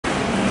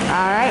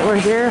we're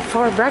here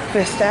for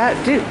breakfast at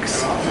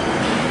Duke's.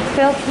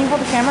 Phil, can you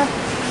hold the camera?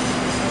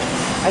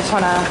 I just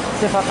want to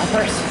zip up my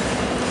purse.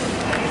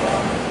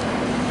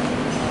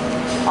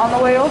 On the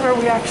way over,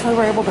 we actually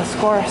were able to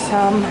score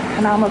some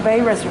Hanauma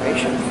Bay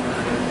reservations.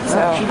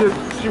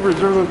 She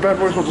reserved those bad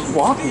boys while just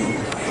walking.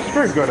 She's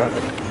very good at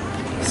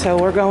it. So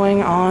we're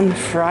going on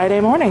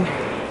Friday morning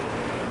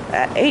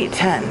at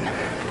 8:10.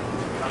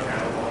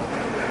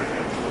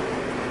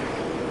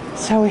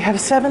 So we have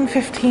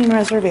 7:15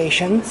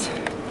 reservations,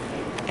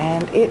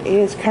 and it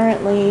is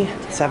currently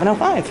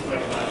 7:05.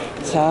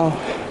 So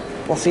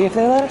we'll see if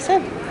they let us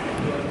in.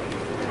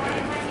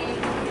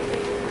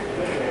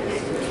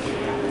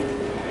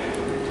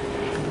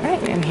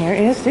 Alright, and here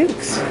is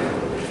Duke's.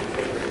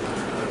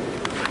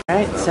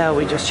 Alright, so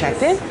we just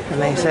checked in,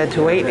 and they said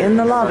to wait in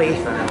the lobby.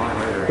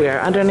 We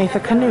are underneath a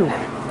canoe.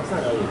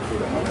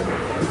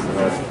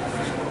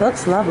 It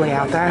looks lovely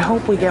out there. I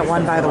hope we get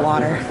one by the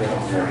water.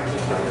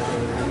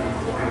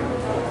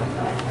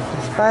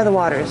 This by the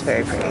water is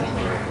very pretty.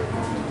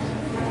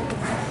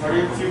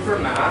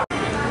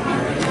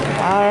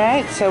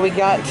 Alright, so we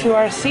got to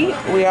our seat.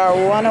 We are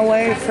one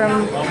away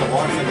from...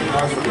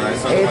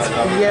 It's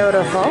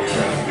beautiful.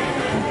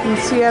 You can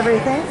see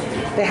everything.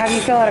 They have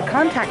you fill out a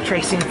contact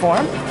tracing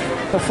form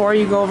before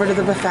you go over to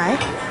the buffet.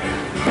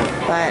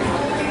 But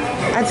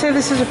I'd say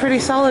this is a pretty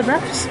solid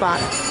breakfast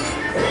spot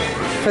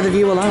for the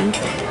view alone.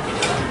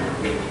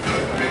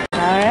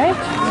 Alright,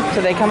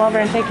 so they come over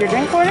and take your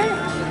drink order.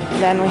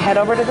 Then we head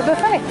over to the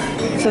buffet.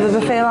 So the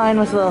buffet line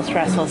was a little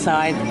stressful, so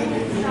I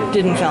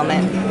didn't film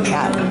it.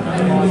 Got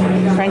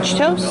French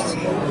toast,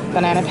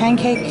 banana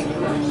pancake,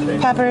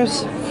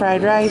 peppers,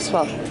 fried rice,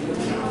 well,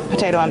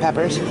 potato and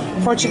peppers,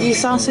 Portuguese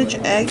sausage,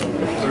 egg.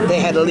 They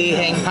had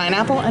Lihang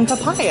pineapple and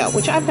papaya,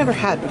 which I've never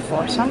had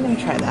before, so I'm going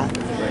to try that.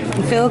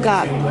 And Phil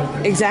got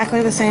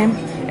exactly the same,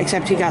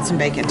 except he got some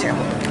bacon too.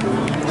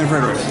 And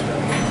fried rice.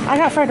 I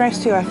got fried rice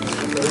too.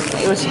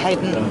 It was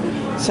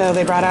hidden. So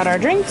they brought out our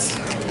drinks,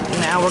 and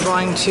now we're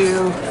going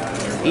to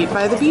eat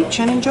by the beach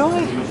and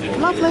enjoy.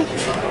 Lovely.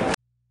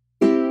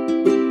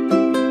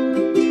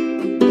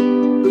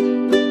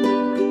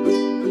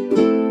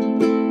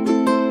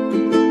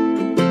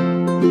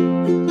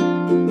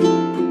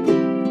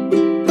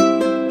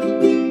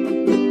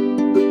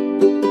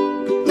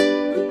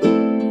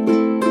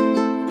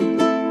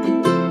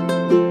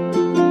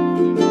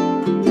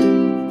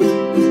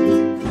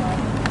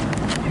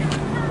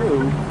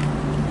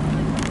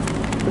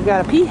 We've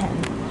got a peahen.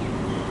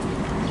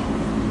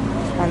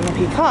 And the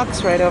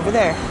peacock's right over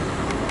there.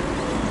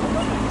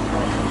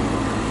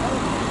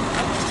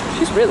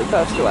 She's really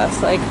close to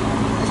us. Like,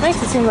 this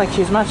makes it seem like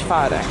she's much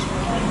farther.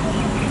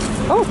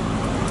 Oh!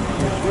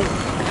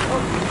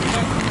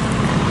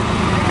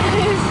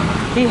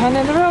 Peahen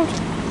in the road.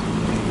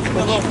 The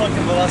little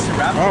fucking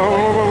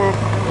velociraptor.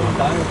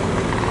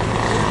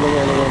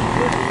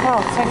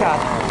 Oh, thank God.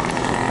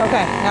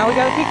 Okay, now we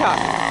got a peacock.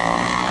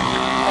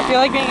 I feel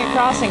like being a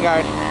crossing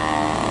guard.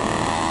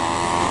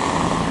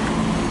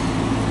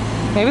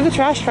 Maybe the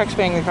trash truck's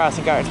being the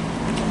crossing guard.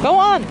 Go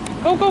on!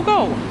 Go, go,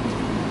 go!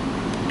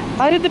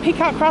 Why did the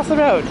peacock cross the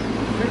road?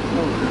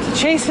 To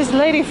chase his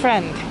lady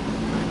friend.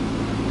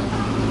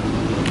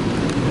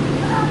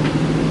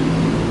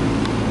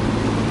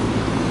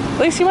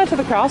 At least he went to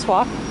the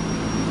crosswalk.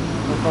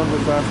 My phone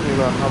just asked me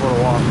about how about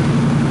a walk.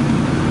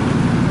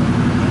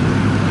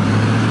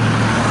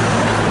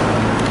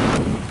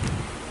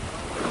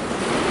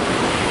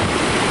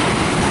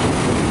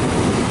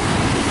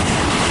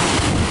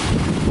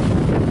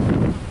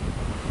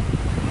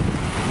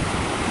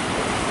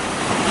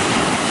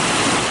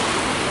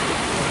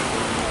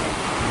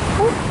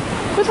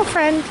 With a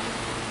friend.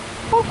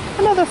 Oh,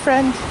 another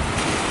friend.